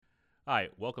Hi,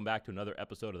 welcome back to another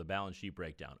episode of the Balance Sheet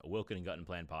Breakdown, a Wilkin and Gutton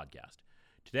Plan podcast.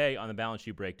 Today on the Balance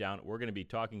Sheet Breakdown, we're going to be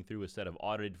talking through a set of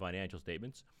audited financial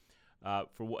statements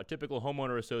for a typical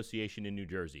homeowner association in New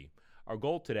Jersey. Our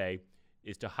goal today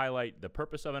is to highlight the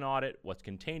purpose of an audit, what's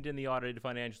contained in the audited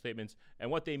financial statements,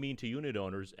 and what they mean to unit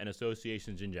owners and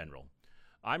associations in general.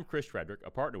 I'm Chris Frederick,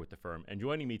 a partner with the firm, and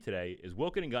joining me today is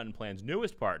Wilkin and Gutton Plan's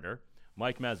newest partner,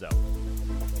 Mike Mazzo.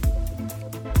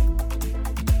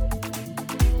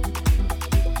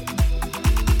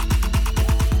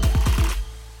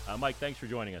 Mike, thanks for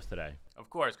joining us today. Of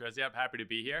course, Chris. Yep, happy to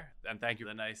be here. And thank you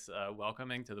for the nice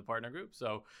welcoming to the partner group.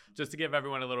 So just to give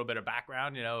everyone a little bit of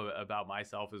background, about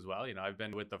myself as well. I've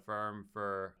been with the firm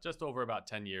for just over about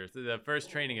 10 years. The first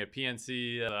training at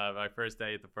PNC, my first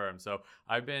day at the firm. So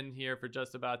I've been here for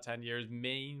just about 10 years,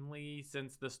 mainly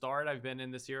since the start. I've been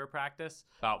in the CIRA practice.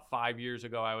 About 5 years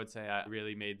ago, I would say I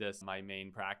really made this my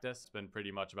main practice. It's been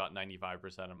pretty much about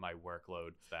 95% of my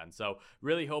workload then. So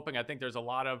really hoping, I think there's a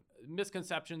lot of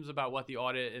misconceptions about what the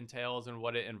audit entails and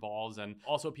what it involves, and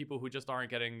also people who just aren't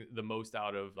getting the most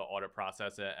out of the audit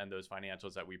process and those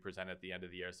financials that we present at the end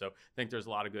of the year. So I think there's a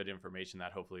lot of good information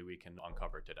that hopefully we can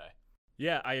uncover today.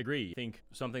 Yeah, I agree. I think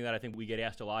something that I think we get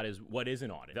asked a lot is, what is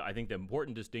an audit? I think the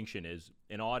important distinction is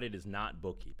an audit is not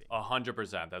bookkeeping.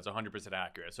 100%. That's 100%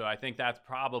 accurate. So I think that's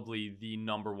probably the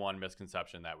number one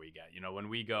misconception that we get. When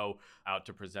we go out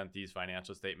to present these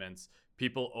financial statements,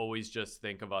 people always just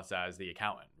think of us as the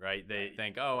accountant, right? They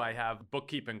think, oh, I have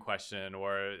bookkeeping question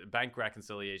or bank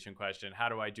reconciliation question. How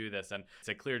do I do this? And it's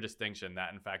a clear distinction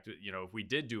that, in fact, if we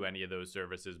did do any of those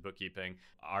services, bookkeeping,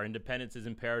 our independence is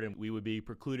impaired and we would be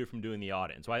precluded from doing the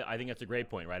audit. And so I think that's a great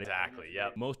point, right? Exactly, yeah.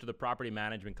 Most of the property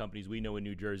management companies we know in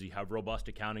New Jersey have robust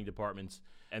accounting departments,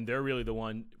 and they're really the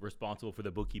one responsible for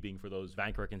the bookkeeping for those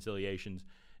bank reconciliations.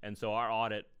 And so our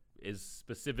audit is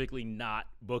specifically not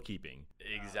bookkeeping.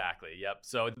 Exactly. Yep.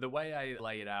 So the way I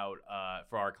lay it out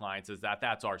for our clients is that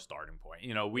that's our starting point.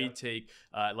 We take,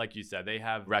 like you said, they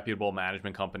have reputable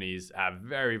management companies, have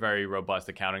very, very robust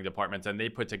accounting departments, and they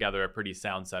put together a pretty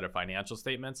sound set of financial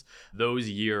statements. Those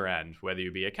year end, whether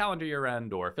you be a calendar year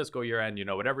end or fiscal year end,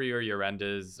 whatever your year end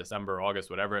is, December,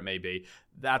 August, whatever it may be,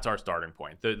 that's our starting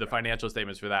point. The financial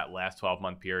statements for that last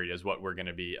 12-month period is what we're going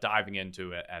to be diving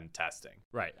into and testing.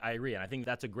 Right. I agree. And I think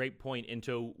that's a great point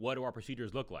into what do our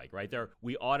procedures look like, right?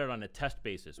 We audit on a test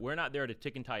basis. We're not there to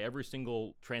tick and tie every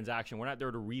single transaction. We're not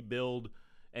there to rebuild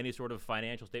any sort of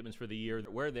financial statements for the year.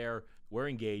 We're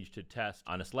engaged to test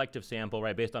on a selective sample,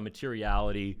 right, based on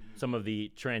materiality, some of the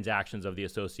transactions of the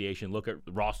association, look at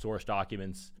raw source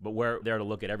documents, but we're there to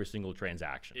look at every single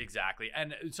transaction. Exactly.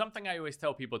 And something I always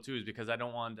tell people too is, because I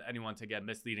don't want anyone to get a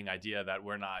misleading idea that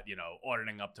we're not,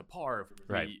 auditing up to par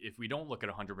if we don't look at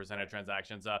 100% of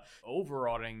transactions. Over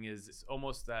auditing is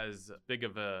almost as big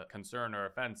of a concern or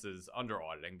offense as under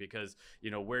auditing, because,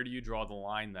 where do you draw the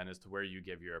line then as to where you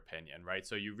give your opinion, right?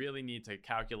 So you really need to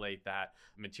calculate that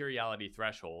materiality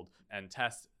threshold and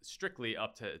test strictly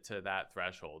up to that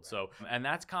threshold. So, and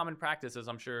that's common practice, as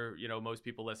I'm sure, most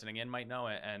people listening in might know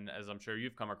it. And as I'm sure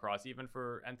you've come across, even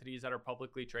for entities that are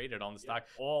publicly traded on the stock,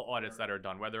 all audits that are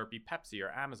done, whether it be Pepsi or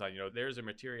Amazon, there's a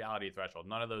materiality threshold.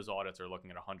 None of those audits are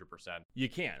looking at 100%. You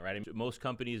can't, right? I mean, most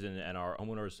companies and our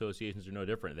homeowner associations are no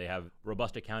different. They have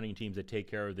robust accounting teams that take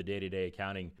care of the day-to-day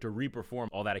accounting. To reperform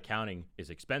all that accounting is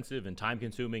expensive and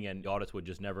time-consuming, and audits would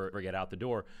just never get out the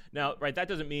door. Now, right, that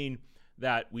doesn't mean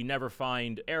that we never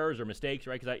find errors or mistakes,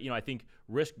 right? Because I think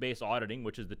risk-based auditing,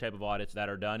 which is the type of audits that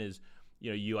are done, is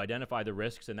you identify the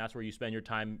risks, and that's where you spend your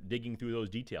time digging through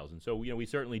those details. And so we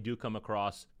certainly do come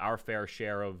across our fair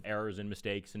share of errors and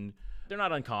mistakes, and they're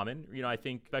not uncommon. I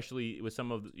think especially with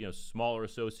some of the smaller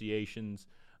associations,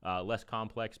 less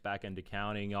complex back-end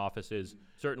accounting offices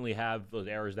certainly have those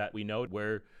errors that we note,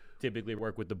 where typically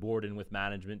work with the board and with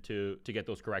management to get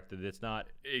those corrected. It's not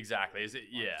exactly.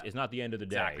 It's not the end of the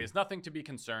day. Exactly. It's nothing to be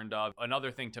concerned of.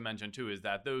 Another thing to mention too is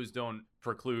that those don't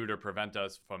preclude or prevent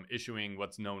us from issuing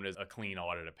what's known as a clean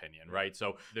audit opinion, right?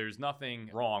 So there's nothing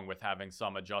wrong with having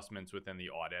some adjustments within the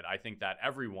audit. I think that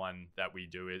everyone that we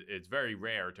do, it's very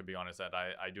rare, to be honest, that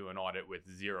I do an audit with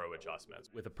zero adjustments.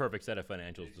 With a perfect set of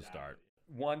financials to start.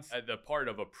 Once the part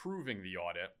of approving the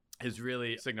audit is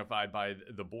really signified by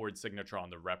the board signature on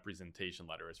the representation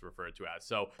letter, is referred to as.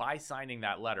 So by signing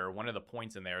that letter, one of the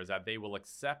points in there is that they will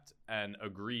accept and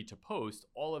agree to post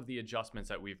all of the adjustments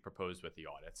that we've proposed with the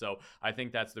audit. So I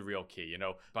think that's the real key,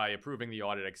 by approving the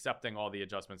audit, accepting all the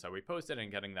adjustments that we posted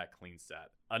and getting that clean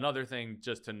set. Another thing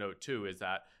just to note too is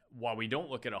that while we don't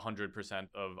look at 100%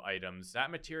 of items, that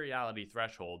materiality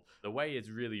threshold, the way it's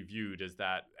really viewed is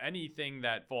that anything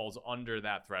that falls under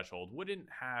that threshold wouldn't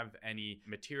have any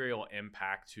material material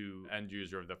impact to end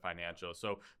user of the financial.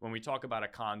 So when we talk about a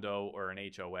condo or an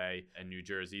HOA in New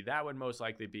Jersey, that would most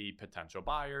likely be potential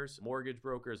buyers, mortgage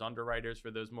brokers, underwriters for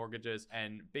those mortgages.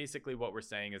 And basically what we're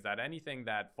saying is that anything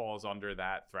that falls under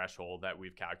that threshold that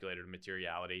we've calculated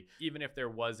materiality, even if there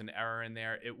was an error in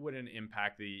there, it wouldn't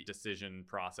impact the decision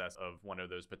process of one of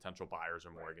those potential buyers or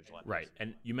mortgage lenders. Right.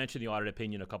 And you mentioned the audit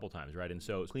opinion a couple times, right? And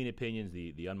so clean opinions,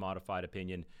 the unmodified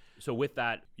opinion. So with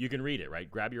that, you can read it, right?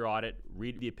 Grab your audit,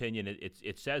 read the opinion.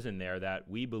 It says in there that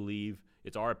we believe,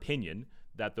 it's our opinion,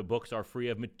 that the books are free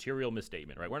of material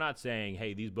misstatement, right? We're not saying,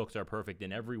 hey, these books are perfect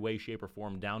in every way, shape, or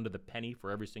form, down to the penny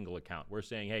for every single account. We're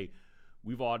saying, hey,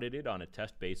 we've audited on a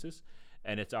test basis,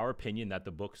 and it's our opinion that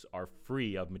the books are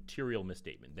free of material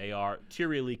misstatement. They are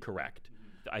materially correct.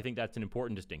 I think that's an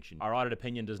important distinction. Our audit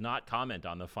opinion does not comment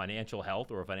on the financial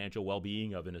health or financial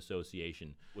well-being of an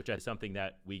association, which is something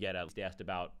that we get asked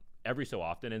about every so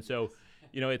often. And so,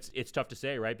 it's tough to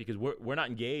say, right? Because we're not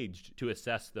engaged to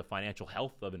assess the financial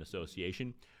health of an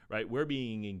association, right? We're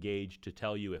being engaged to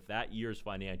tell you if that year's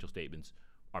financial statements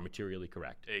are materially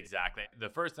correct. Exactly. The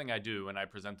first thing I do when I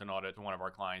present an audit to one of our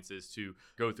clients is to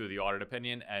go through the audit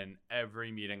opinion, and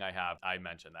every meeting I have, I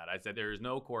mention that. I said there is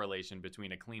no correlation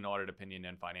between a clean audit opinion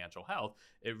and financial health.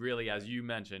 It really, as you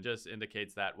mentioned, just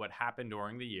indicates that what happened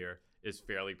during the year is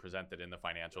fairly presented in the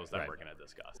financials that we're going to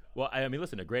discuss. Well, I mean,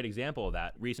 listen, a great example of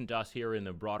that, recent to us here in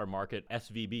the broader market,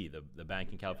 SVB, the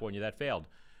bank in California that failed.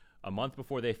 A month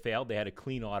before they failed, they had a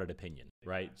clean audit opinion,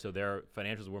 right? So their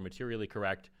financials were materially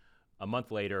correct. A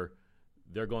month later,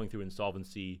 they're going through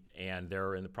insolvency and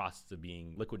they're in the process of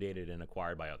being liquidated and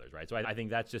acquired by others, right? So I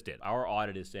think that's just it. Our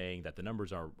audit is saying that the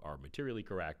numbers are materially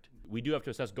correct. We do have to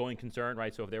assess going concern,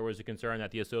 right? So if there was a concern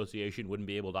that the association wouldn't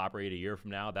be able to operate a year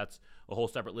from now, that's a whole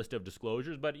separate list of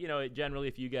disclosures. But, generally,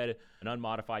 if you get an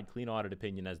unmodified clean audit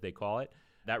opinion, as they call it,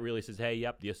 that really says, hey,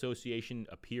 yep, the association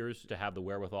appears to have the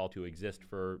wherewithal to exist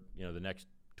for, the next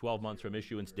 12 months from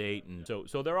issuance date. And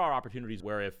so there are opportunities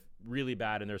where if really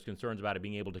bad and there's concerns about it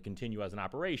being able to continue as an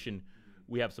operation,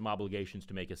 we have some obligations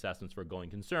to make assessments for going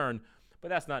concern, but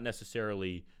that's not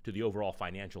necessarily to the overall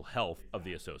financial health of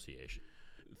the association.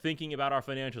 Thinking about our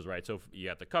financials, right? So you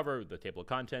have the cover, the table of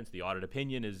contents, the audit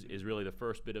opinion is really the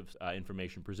first bit of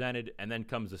information presented, and then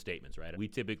comes the statements, right? We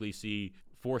typically see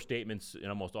 4 statements in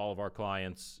almost all of our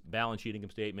clients: balance sheet, income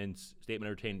statements,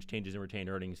 statement of changes in retained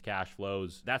earnings, cash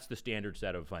flows. That's the standard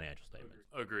set of financial statements.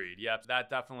 Agreed. Yep. That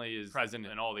definitely is present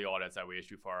in all the audits that we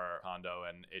issue for our condo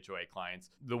and HOA clients.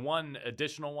 The one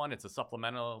additional one, it's a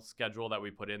supplemental schedule that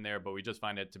we put in there, but we just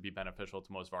find it to be beneficial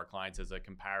to most of our clients as a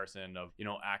comparison of,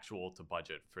 actual to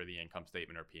budget for the income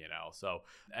statement or P&L. So,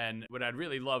 and what I'd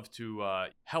really love to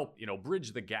help,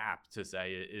 bridge the gap to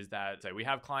say is that we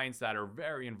have clients that are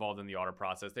very involved in the audit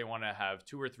process. They want to have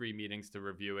 2 or 3 meetings to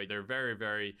review it. They're very,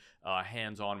 very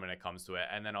hands-on when it comes to it.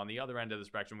 And then on the other end of the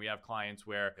spectrum, we have clients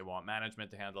where they want management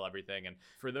to handle everything. And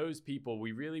for those people,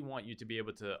 we really want you to be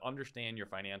able to understand your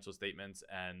financial statements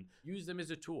and use them as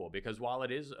a tool, because while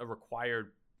it is a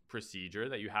required procedure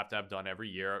that you have to have done every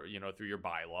year, through your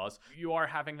bylaws, you are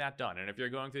having that done. And if you're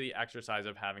going through the exercise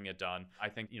of having it done, I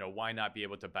think, why not be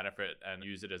able to benefit and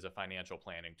use it as a financial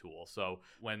planning tool? So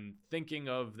when thinking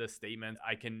of the statement,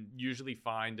 I can usually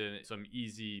find some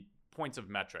easy points of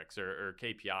metrics or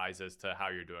KPIs as to how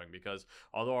you're doing, because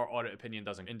although our audit opinion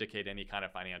doesn't indicate any kind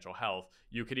of financial health,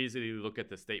 you could easily look at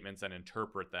the statements and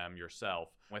interpret them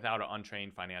yourself. Without an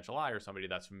untrained financial eye or somebody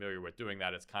that's familiar with doing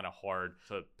that, it's kind of hard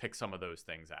to pick some of those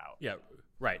things out. Yeah,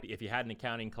 right. If you had an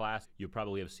accounting class, you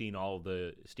probably have seen all of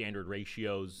the standard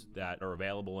ratios that are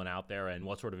available and out there and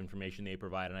what sort of information they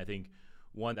provide. And I think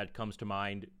one that comes to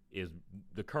mind is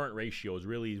the current ratio is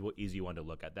really easy one to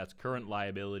look at. That's current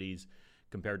liabilities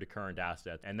compared to current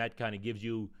assets. And that kind of gives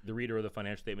you, the reader of the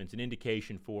financial statements, an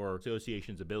indication for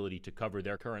association's ability to cover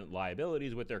their current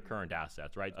liabilities with their current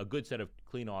assets, right? A good set of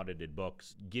clean audited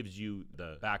books gives you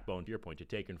the backbone, to your point, to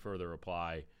take and further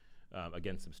apply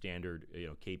against some standard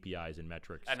KPIs and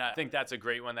metrics. And I think that's a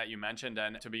great one that you mentioned.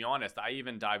 And to be honest, I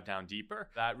even dive down deeper.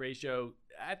 That ratio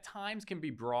at times can be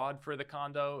broad for the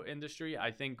condo industry.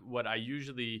 I think what I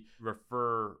usually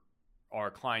refer our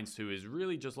clients to is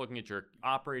really just looking at your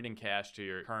operating cash to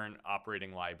your current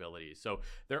operating liabilities. So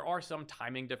there are some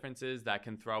timing differences that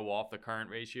can throw off the current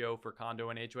ratio for condo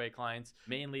and HOA clients,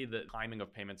 mainly the timing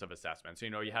of payments of assessments.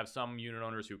 So, you have some unit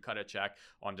owners who cut a check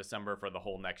on December for the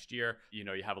whole next year. You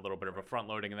have a little bit of a front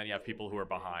loading, and then you have people who are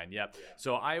behind. Yep.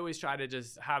 So I always try to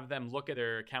just have them look at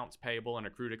their accounts payable and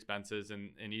accrued expenses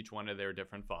in each one of their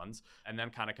different funds, and then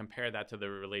kind of compare that to the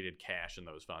related cash in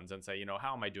those funds and say,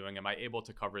 how am I doing? Am I able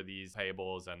to cover these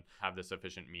payables and have the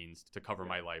sufficient means to cover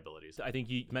my liabilities. I think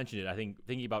you mentioned it. I think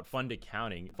thinking about fund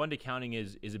accounting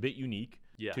is a bit unique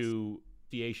Yes. to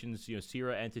associations,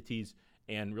 CIRA entities,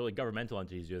 and really governmental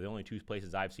entities. They're the only two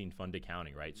places I've seen fund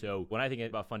accounting, right? So when I think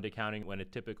about fund accounting, when a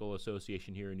typical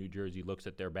association here in New Jersey looks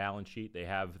at their balance sheet, they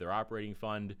have their operating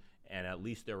fund and at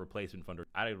least their replacement fund.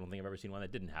 I don't think I've ever seen one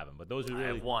that didn't have them, but those are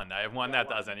really... I have one that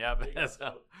doesn't, yeah.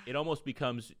 So. It almost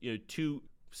becomes two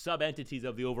sub-entities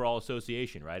of the overall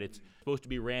association, right? It's supposed to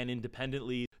be ran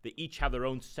independently. They each have their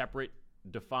own separate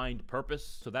defined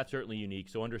purpose, so that's certainly unique.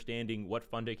 So understanding what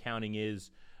fund accounting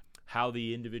is, how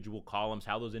the individual columns,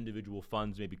 how those individual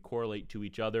funds maybe correlate to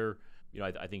each other.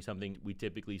 I think something we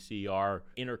typically see are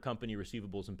intercompany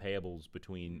receivables and payables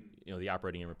between, the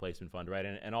operating and replacement fund, right?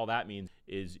 And all that means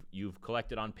is you've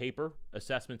collected on paper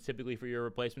assessments typically for your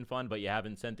replacement fund, but you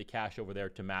haven't sent the cash over there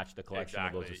to match the collection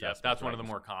of those assessments. Yes, that's one of the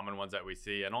more common ones that we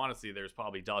see. And honestly, there's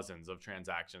probably dozens of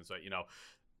transactions. So,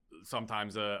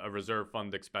 sometimes a reserve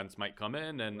fund expense might come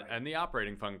in and the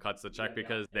operating fund cuts the check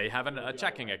because they have a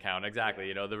checking account.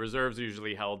 Exactly. The reserves are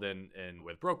usually held in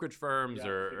with brokerage firms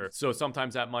or so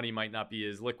sometimes that money might not be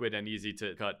as liquid and easy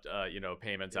to cut,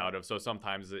 payments out of. So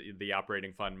sometimes the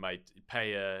operating fund might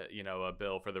pay a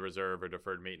bill for the reserve or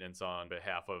deferred maintenance on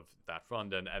behalf of that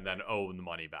fund and then owe the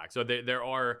money back. So there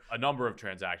are a number of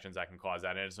transactions that can cause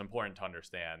that. And it's important to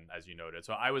understand, as you noted.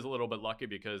 So I was a little bit lucky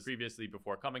because previously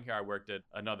before coming here, I worked at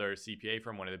another CPA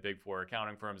firm, one of the big four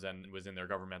accounting firms, and was in their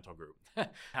governmental group.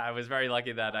 I was very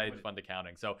lucky that I had fund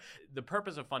accounting. So the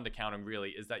purpose of fund accounting really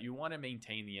is that you want to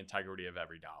maintain the integrity of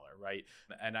every dollar, right?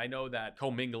 And I know that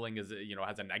commingling is,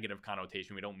 has a negative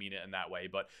connotation. We don't mean it in that way,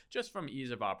 but just from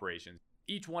ease of operations.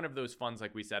 Each one of those funds,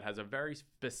 like we said, has a very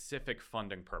specific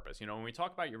funding purpose. When we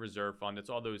talk about your reserve fund, it's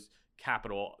all those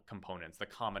capital components, the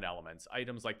common elements,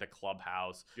 items like the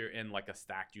clubhouse, if you're in like a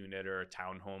stacked unit or a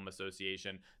townhome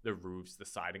association, the roofs, the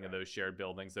siding of those shared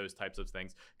buildings, those types of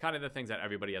things, kind of the things that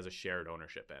everybody has a shared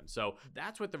ownership in. So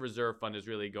that's what the reserve fund is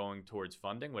really going towards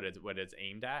funding, what it's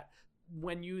aimed at.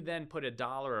 When you then put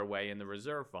 $1 away in the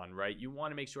reserve fund, right, you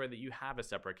want to make sure that you have a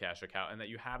separate cash account and that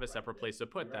you have a separate place to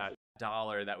put that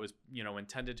dollar that was,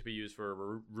 intended to be used for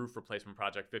a roof replacement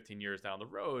project 15 years down the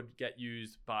road, get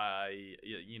used by,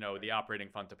 the operating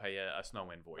fund to pay a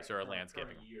snow invoice or a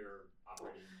landscaping. Year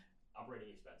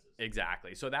operating expenses.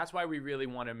 Exactly. So that's why we really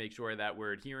want to make sure that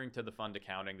we're adhering to the fund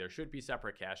accounting. There should be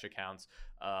separate cash accounts.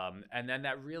 And then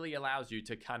that really allows you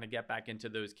to kind of get back into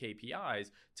those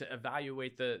KPIs to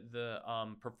evaluate the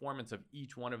performance of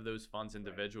each one of those funds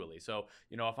individually. So,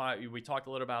 we talked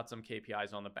a little about some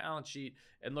KPIs on the balance sheet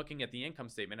and looking at the income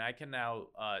statement, I can now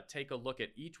take a look at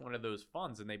each one of those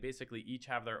funds and they basically each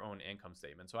have their own income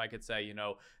statement. So I could say,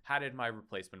 how did my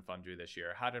replacement fund do this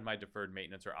year? How did my deferred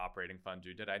maintenance or operating fund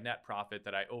do? Did I net profit?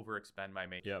 Did I overexpend my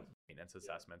maintenance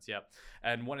assessments? Yep.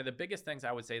 And one of the biggest things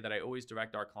I would say that I always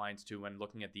direct our clients to when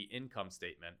looking at the income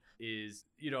statement is,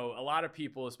 a lot of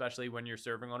people, especially when you're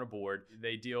serving on a board,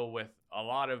 they deal with a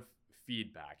lot of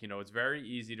feedback. It's very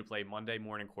easy to play Monday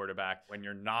morning quarterback when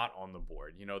you're not on the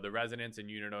board. The residents and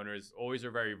unit owners always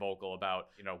are very vocal about,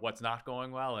 what's not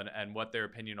going well and what their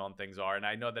opinion on things are. And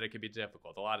I know that it can be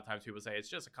difficult. A lot of times people say, it's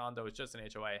just a condo, it's just an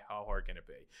HOA, how hard can it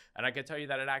be? And I can tell you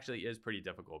that it actually is pretty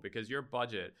difficult because your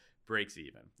budget breaks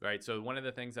even, right? So one of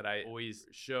the things that I always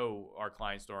show our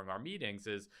clients during our meetings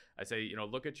is I say,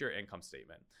 look at your income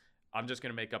statement. I'm just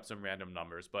going to make up some random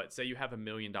numbers, but say you have $1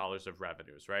 million of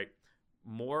revenues, right?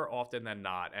 More often than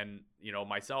not, and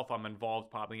myself, I'm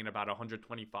involved probably in about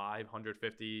 125,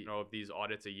 150 of these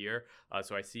audits a year,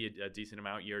 so I see a decent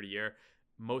amount year to year.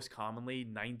 Most commonly,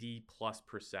 90+%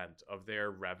 of their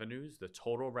revenues, the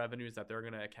total revenues that they're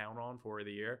going to account on for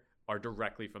the year, are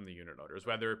directly from the unit owners,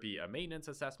 whether it be a maintenance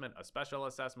assessment, a special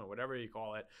assessment, whatever you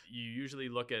call it. You usually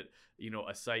look at,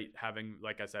 a site having,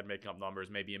 like I said, making up numbers,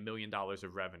 maybe $1 million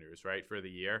of revenues, right, for the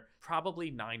year. Probably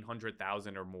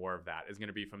 900,000 or more of that is going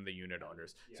to be from the unit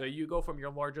owners. Yeah. So you go from your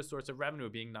largest source of revenue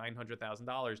being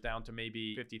 $900,000 down to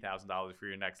maybe $50,000 for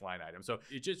your next line item. So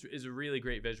it just is a really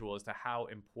great visual as to how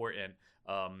important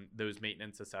those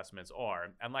maintenance assessments are.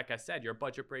 And like I said, your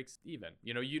budget breaks even.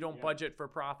 You don't budget for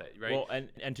profit, right? Well,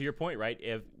 and to your point, right,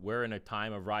 if we're in a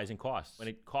time of rising costs, when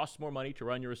it costs more money to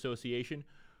run your association,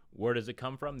 where does it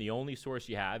come from? The only source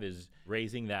you have is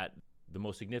raising the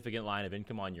most significant line of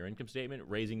income on your income statement,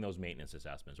 raising those maintenance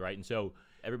assessments, right? And so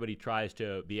everybody tries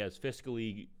to be as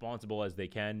fiscally responsible as they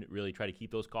can, really try to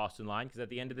keep those costs in line, because at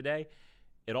the end of the day,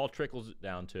 it all trickles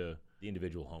down to the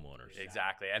individual homeowners.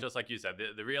 Exactly. And just like you said,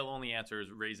 the real only answer is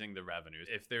raising the revenues.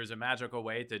 If there's a magical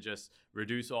way to just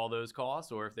reduce all those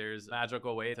costs, or if there's a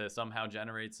magical way to somehow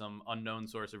generate some unknown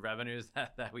source of revenues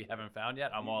that we haven't found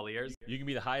yet, I'm all ears. You can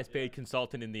be the highest paid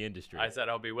consultant in the industry. I said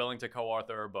I'll be willing to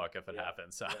co-author a book if it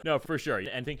happens. So. No, for sure.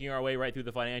 And thinking our way right through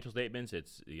the financial statements,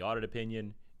 it's the audit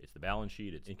opinion, it's the balance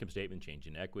sheet, it's income statement, change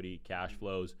in equity, cash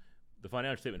flows, the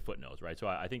financial statement footnotes, right? So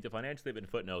I think the financial statement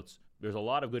footnotes, there's a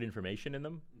lot of good information in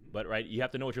them, but right, you have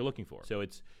to know what you're looking for. So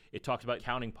it talks about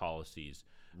accounting policies,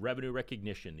 revenue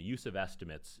recognition, the use of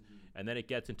estimates, and then it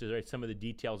gets into some of the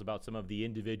details about some of the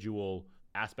individual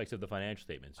aspects of the financial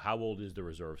statements. How old is the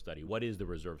reserve study? What is the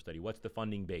reserve study? What's the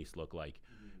funding base look like?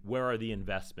 Where are the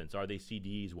investments? Are they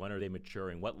CDs? When are they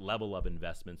maturing? What level of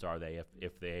investments are they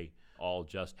if they all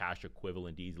just cash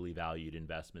equivalent, easily valued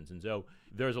investments? And so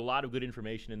there's a lot of good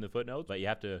information in the footnotes, but you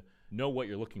have to know what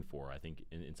you're looking for, I think,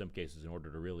 in some cases, in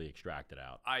order to really extract it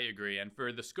out. I agree. And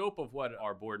for the scope of what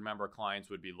our board member clients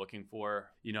would be looking for,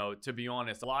 to be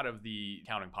honest, a lot of the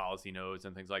accounting policy notes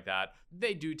and things like that,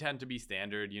 they do tend to be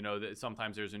standard. That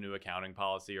sometimes there's a new accounting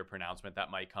policy or pronouncement that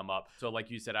might come up. So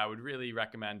like you said, I would really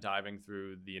recommend diving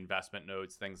through the investment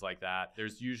notes, things like that.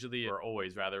 There's usually, or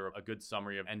always rather, a good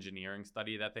summary of engineering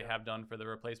study that they have done for the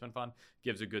replacement fund,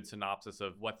 gives a good synopsis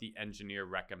of what the engineer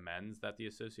recommends that the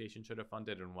association should have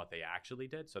funded and what they actually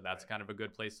did. So that's kind of a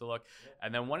good place to look.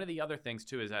 And then one of the other things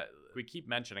too is that we keep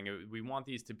mentioning we want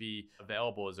these to be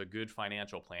available as a good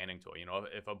financial planning tool.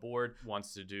 If a board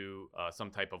wants to do some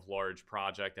type of large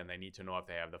project and they need to know if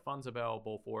they have the funds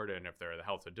available for it and if they're the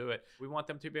health to do it, we want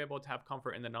them to be able to have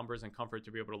comfort in the numbers and comfort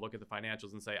to be able to look at the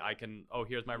financials and say,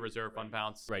 here's my reserve fund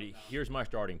balance. Right. Here's my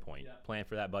starting point. Plan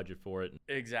for that, budget for it.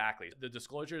 Exactly. The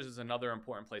disclosures is another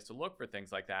important place to look for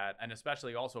things like that, and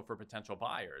especially also for potential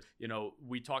buyers.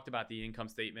 We talked about the income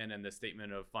statement and the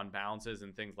statement of fund balances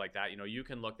and things like that. You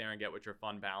can look there and get what your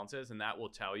fund balance is, and that will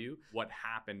tell you what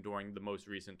happened during the most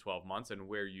recent 12 months and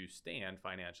where you stand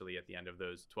financially at the end of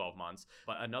those 12 months.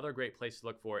 But another great place to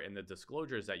look for in the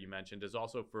disclosures that you mentioned is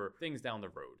also for things down the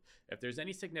road. If there's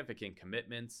any significant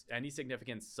commitments, any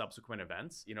significant subsequent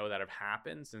events, that have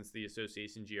happened since the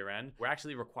association's year end, we're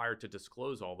actually required to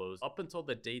disclose all those up until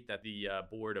the date that the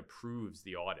board approves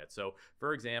the audit. So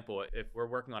for example, if we're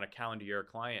working on a calendar year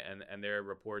client and their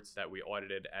reports that we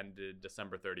audited ended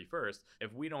December 31st,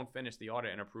 if we don't finish the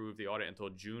audit and approve the audit until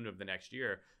June of the next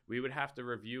year, we would have to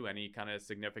review any kind of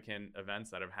significant events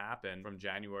that have happened from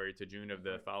January to June of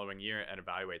the following year and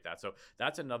evaluate that. So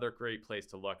that's another great place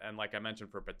to look. And like I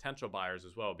mentioned, for potential buyers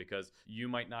as well, because you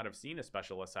might not have seen a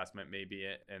special assessment maybe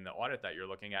in the audit that you're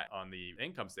looking at on the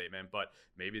income statement, but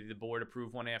maybe the board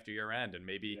approved one after year end, and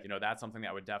maybe that's something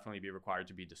that would definitely be required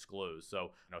to be disclosed.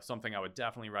 So something I would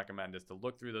definitely recommend is to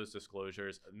look through those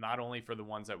disclosures, not only for the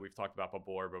ones that we've talked about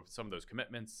before, but some of those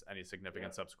commitments, any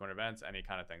significant subsequent events, any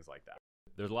kind of things like that.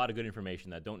 There's a lot of good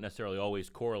information that don't necessarily always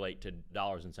correlate to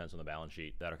dollars and cents on the balance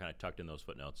sheet that are kind of tucked in those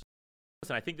footnotes.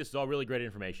 Listen, I think this is all really great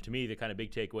information. To me, the kind of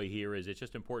big takeaway here is it's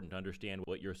just important to understand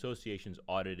what your association's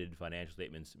audited financial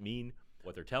statements mean,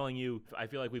 what they're telling you. I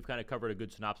feel like we've kind of covered a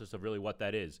good synopsis of really what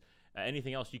that is.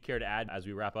 Anything else you care to add as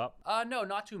we wrap up? No,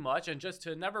 not too much. And just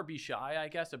to never be shy, I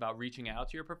guess, about reaching out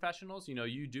to your professionals.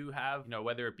 You do have,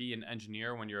 whether it be an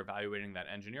engineer when you're evaluating that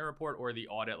engineer report or the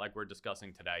audit like we're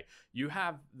discussing today, you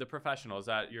have the professionals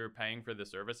that you're paying for the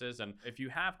services. And if you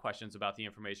have questions about the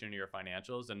information in your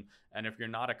financials, and if you're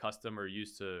not accustomed or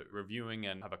used to reviewing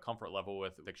and have a comfort level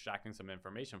with extracting some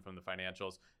information from the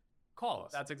financials, call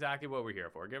us. That's exactly what we're here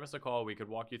for. Give us a call. We could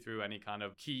walk you through any kind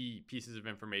of key pieces of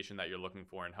information that you're looking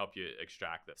for and help you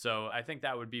extract it. So I think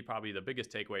that would be probably the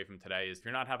biggest takeaway from today is if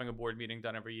you're not having a board meeting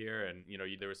done every year and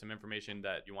there was some information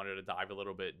that you wanted to dive a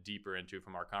little bit deeper into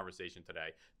from our conversation today,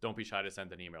 don't be shy to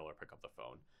send an email or pick up the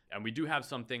phone. And we do have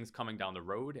some things coming down the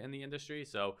road in the industry.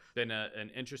 So been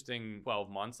an interesting 12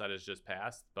 months that has just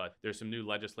passed, but there's some new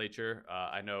legislature.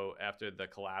 I know after the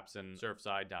collapse in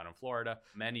Surfside down in Florida,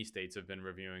 many states have been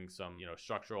reviewing some,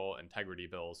 structural integrity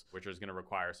bills, which is going to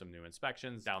require some new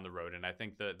inspections down the road. And I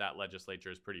think that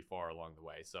legislature is pretty far along the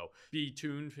way. So be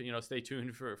tuned, stay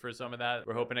tuned for some of that.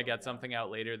 We're hoping to get something out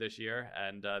later this year.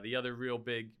 And the other real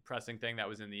big pressing thing that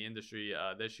was in the industry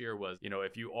this year was,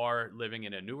 if you are living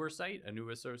in a newer site, a new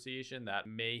association that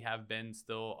may have been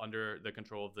still under the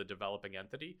control of the developing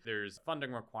entity, there's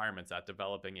funding requirements that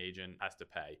developing agent has to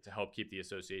pay to help keep the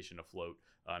association afloat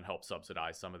and help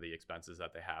subsidize some of the expenses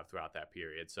that they have throughout that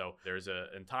period. So there's an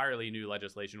entirely new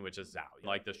legislation which is out.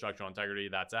 Like the structural integrity,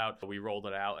 that's out. We rolled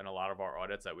it out in a lot of our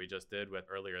audits that we just did with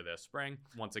earlier this spring.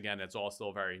 Once again, it's all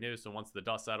still very new. So once the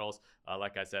dust settles,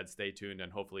 like I said, stay tuned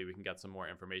and hopefully we can get some more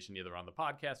information either on the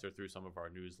podcast or through some of our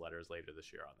newsletters later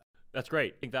this year on that. That's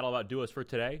great. I think that'll about do us for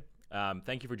today.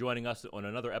 Thank you for joining us on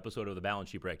another episode of the Balance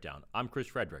Sheet Breakdown. I'm Chris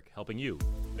Frederick, helping you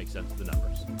make sense of the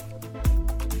numbers.